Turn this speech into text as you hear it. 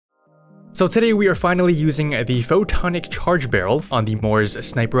So today we are finally using the Photonic charge barrel on the Moore's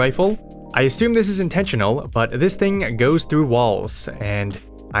sniper rifle. I assume this is intentional, but this thing goes through walls, and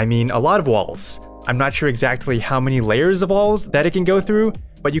I mean a lot of walls. I'm not sure exactly how many layers of walls that it can go through,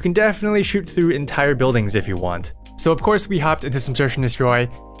 but you can definitely shoot through entire buildings if you want. So of course we hopped into some search and destroy,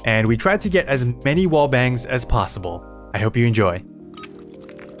 and we tried to get as many wallbangs as possible. I hope you enjoy.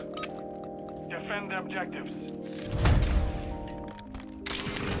 Defend the objectives.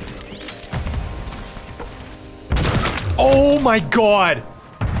 Oh my god!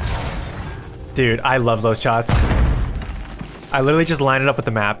 Dude, I love those shots. I literally just line it up with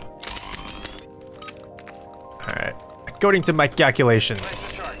the map. Alright. According to my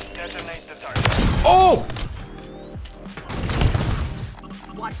calculations. Oh!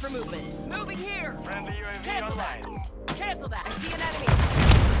 Watch for movement. Moving here. Friendly UAV Cancel online. that. Cancel that. I see an enemy.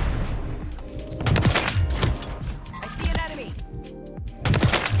 I see an enemy.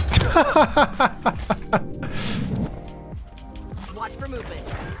 Watch for movement.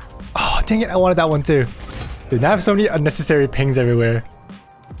 Oh, dang it. I wanted that one too. Dude, I have so many unnecessary pings everywhere.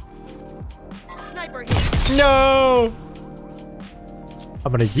 Sniper here. No!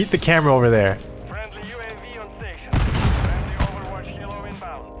 I'm gonna yeet the camera over there. Friendly UAV on station. Friendly Overwatch helo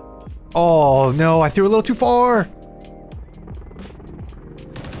inbound. Oh no, I threw a little too far.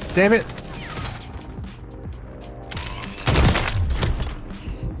 Damn it.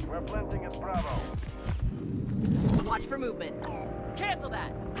 We're planting at Bravo. Watch for movement. Cancel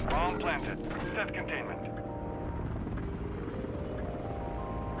that. Bomb planted. Set containment.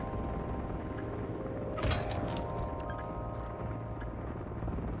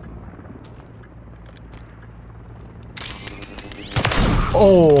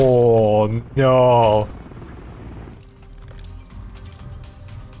 Oh no.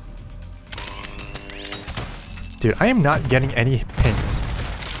 Dude, I am not getting any pings.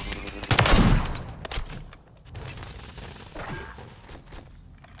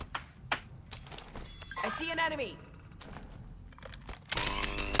 I see an enemy.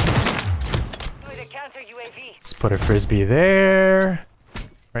 Counter UAV. Let's put a frisbee there.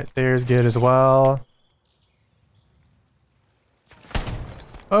 Right there is good as well.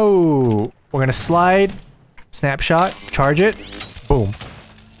 Oh, we're gonna slide, snapshot, charge it, boom.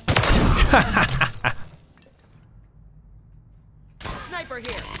 Sniper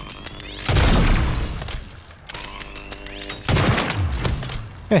here.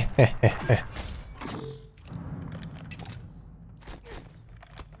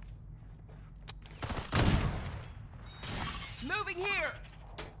 Moving here.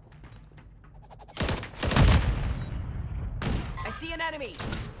 I see an enemy.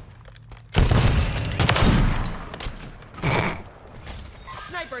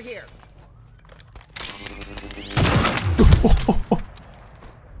 Sniper here.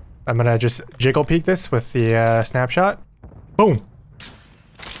 I'm gonna just jiggle peek this with the snapshot. Boom.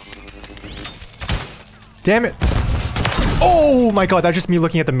 Damn it. Oh my god, that's just me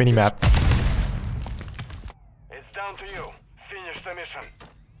looking at the minimap. It's down to you. Finish the mission.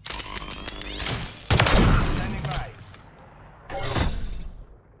 Standing by.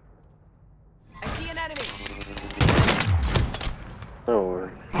 I see an enemy. Oh,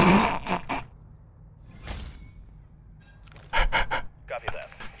 Copy that.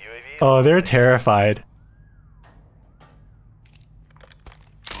 UAV. Oh, they're terrified.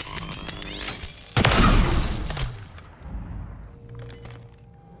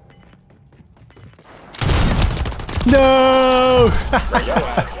 No!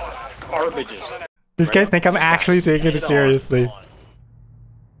 garbages. These guys think I'm actually taking it seriously.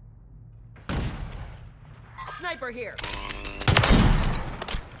 Sniper here.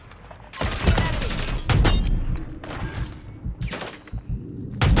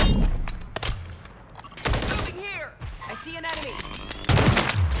 Moving here. I see an enemy.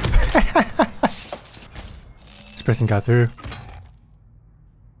 This person got through.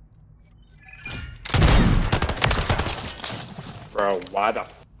 Bro, why the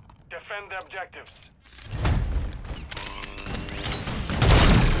Defend the objectives.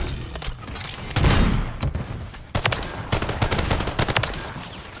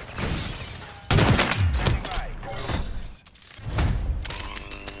 Standing by.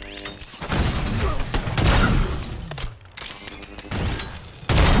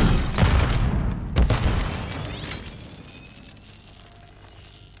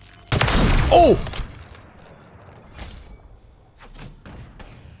 Oh!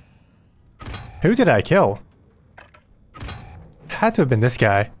 Who did I kill? Had to have been this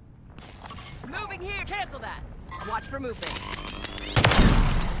guy. Moving here. Cancel that. Watch for movement.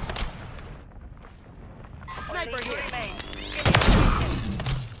 Sniper here.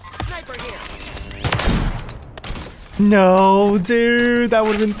 Sniper here. No, dude, that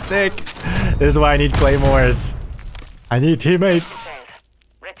would have been sick. This is why I need claymores. I need teammates.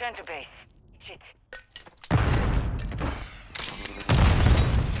 Return to base. Shit.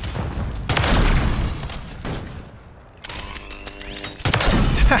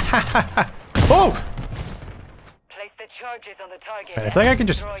 Oh! Place the charges on the target. I feel like I can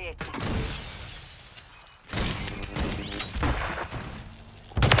just... Destroy it.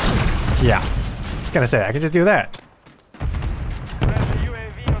 Yeah. I was gonna say, I can just do that. Friendly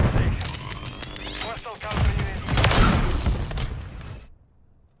UAV on station. Hostile counter UAV.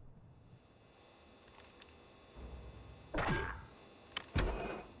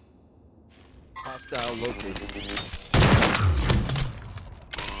 Hostile located.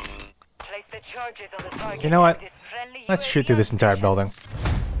 Place the charges on the target. You know what? This friendly Let's UAV shoot through on this entire station. building.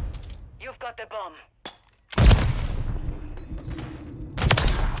 You've got the bomb.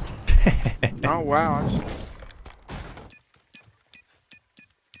 Oh wow.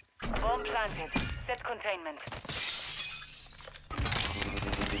 Bomb planted. Set containment.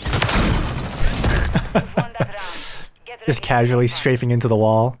 You've won that round. Get Just ready. casually strafing into the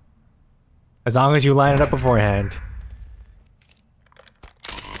wall. As long as you line it up beforehand.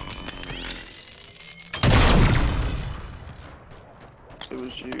 It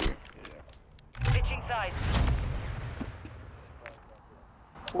was you. Switching sides.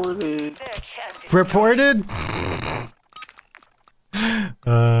 Reported. Search and destroy. Reported? Secure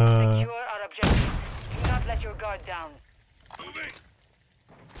our objective. Do not let your guard down.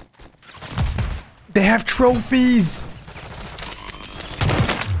 They have trophies!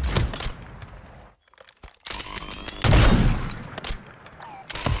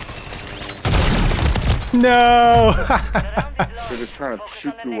 No! The round is They're lost. just trying to Focus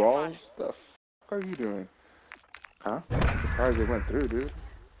shoot on the through next walls? one. The fuck are you doing? Huh? Surprised they went through, dude.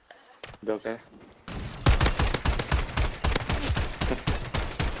 You okay?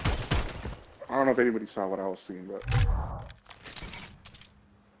 I don't know if anybody saw what I was seeing, but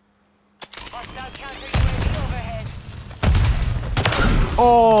Hostile counter UAV overhead.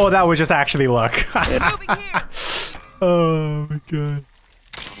 Oh, that was just actually luck. Moving here. Oh my god.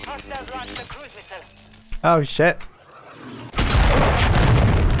 Hostiles launched a cruise missile. Oh shit.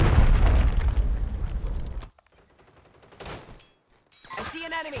 I see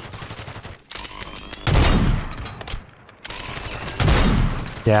an enemy.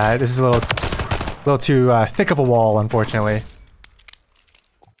 Yeah, this is a little too thick of a wall, unfortunately.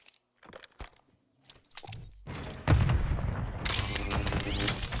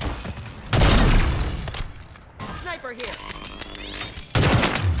 Sniper here.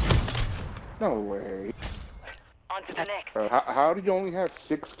 no way. On to the next. Bro, how do you only have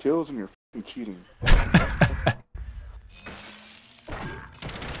 6 kills and you're fucking cheating?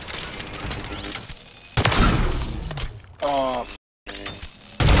 Oh,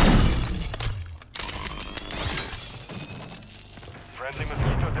 Friendly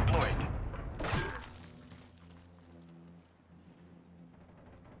mosquito deployed.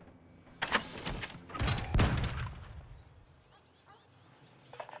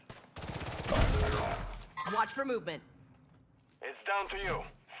 Watch for movement. It's down to you.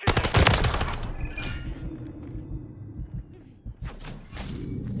 Finish it.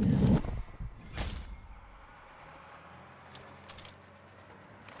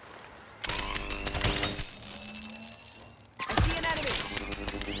 I see an enemy.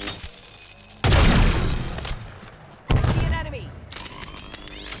 I see an enemy.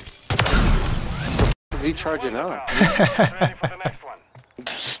 Is he charging up? Ready for the next one.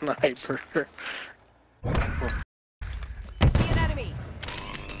 The sniper. I see an enemy.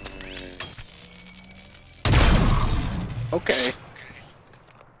 Okay.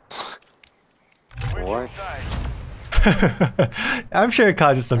 Switching What? sides. I'm sure it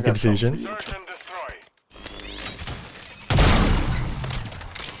causes some I got confusion. Search and destroy.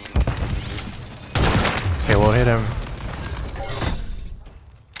 Okay, we'll hit him.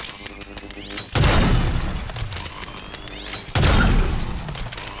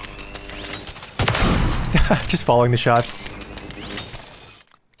 Just following the shots.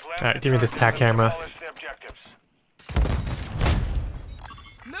 Alright, give me this tack camera. Demolish the objectives.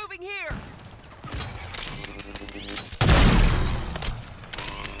 Moving here.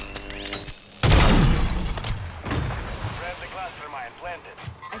 Friendly cluster mine planted.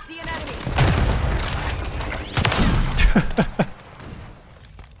 I see an enemy.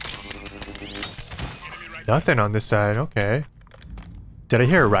 Nothing on this side, okay. Did I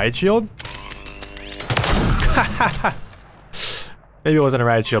hear a riot shield? Maybe it wasn't a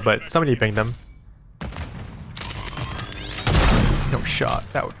riot shield, but somebody pinged them. No shot,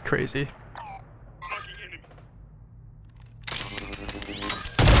 that would be crazy.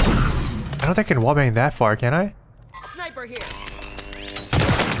 I don't think I can wallbang that far, can I? Sniper here.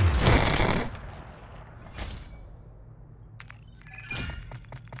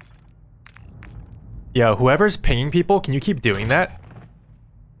 Yo, whoever's pinging people, can you keep doing that?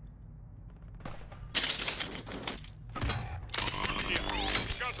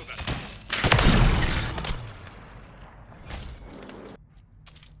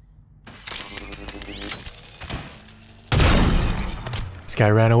 This guy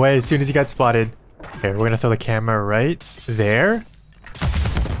ran away as soon as he got spotted. Okay, we're gonna throw the camera right there.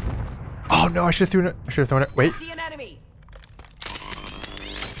 Oh no, I should have thrown it. Wait. See an enemy.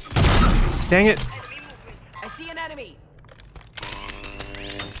 Dang it. I see an enemy.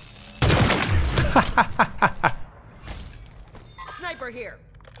 Sniper here.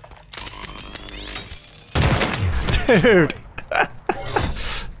 Dude.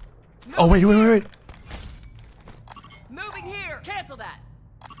 Oh wait. Moving here. Cancel that.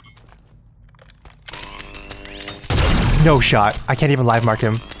 No shot. I can't even live mark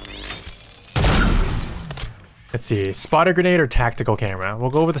him. Let's see. Spotter grenade or tactical camera? We'll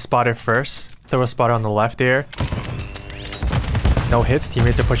go with the spotter first. Throw a spotter on the left there. No hits.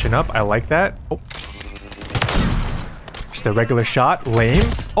 Teammates are pushing up. I like that. Oh. Just a regular shot. Lame.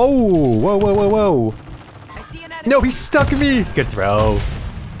 Oh! Whoa. I see an enemy. No, he stuck me! Good throw.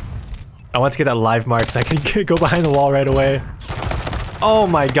 I want to get that live mark so I can go behind the wall right away. Oh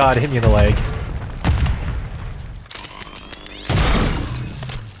my god, it hit me in the leg.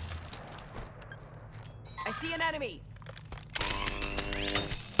 I see an enemy.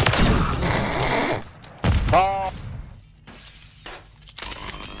 Oh,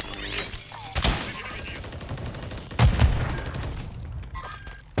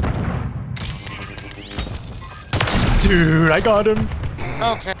 Dude, I got him.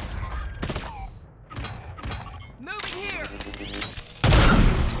 okay. Moving here.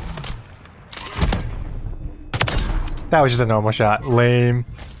 That was just a normal shot. Lame.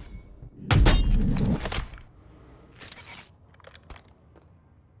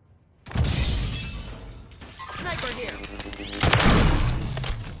 Sniper here.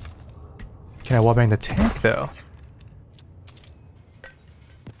 Can I wallbang the tank though?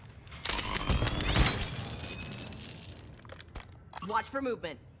 Watch for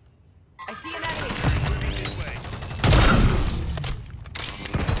movement. I see an enemy.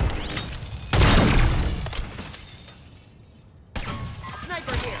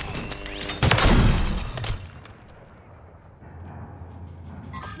 Sniper here.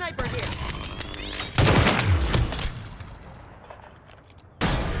 Sniper here.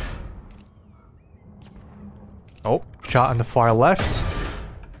 Oh, shot on the far left.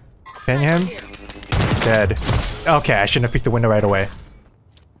 Bang him. Here. Dead. Okay, I shouldn't have picked the window right away.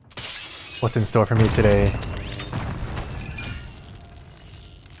 What's in store for me today?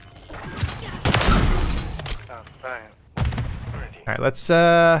 Oh, bang. Alright, let's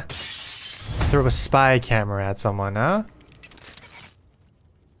throw a spy camera at someone, huh?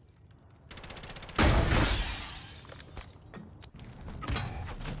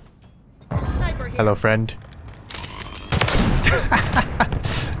 Sniper here. Hello, friend.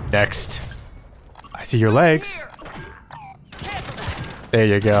 Next. I see your legs. Here. Cancel that. There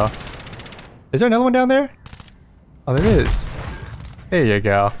you go. Is there another one down there? Oh, there is. There you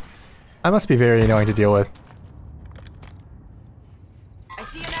go. I must be very annoying to deal with. I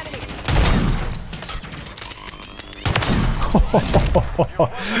see an enemy.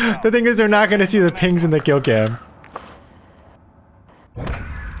 The thing is, they're not going to see the pings in the kill cam.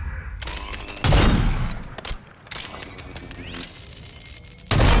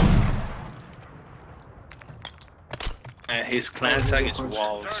 His clan tag is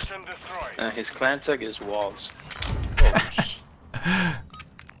walls. Search and destroy. His clan tag is walls.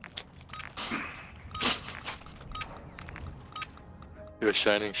 You're a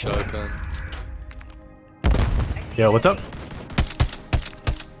shining shotgun. Yo, what's up?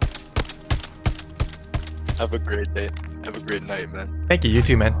 Have a great day. Have a great night, man. Thank you, you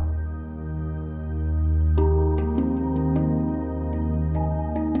too, man.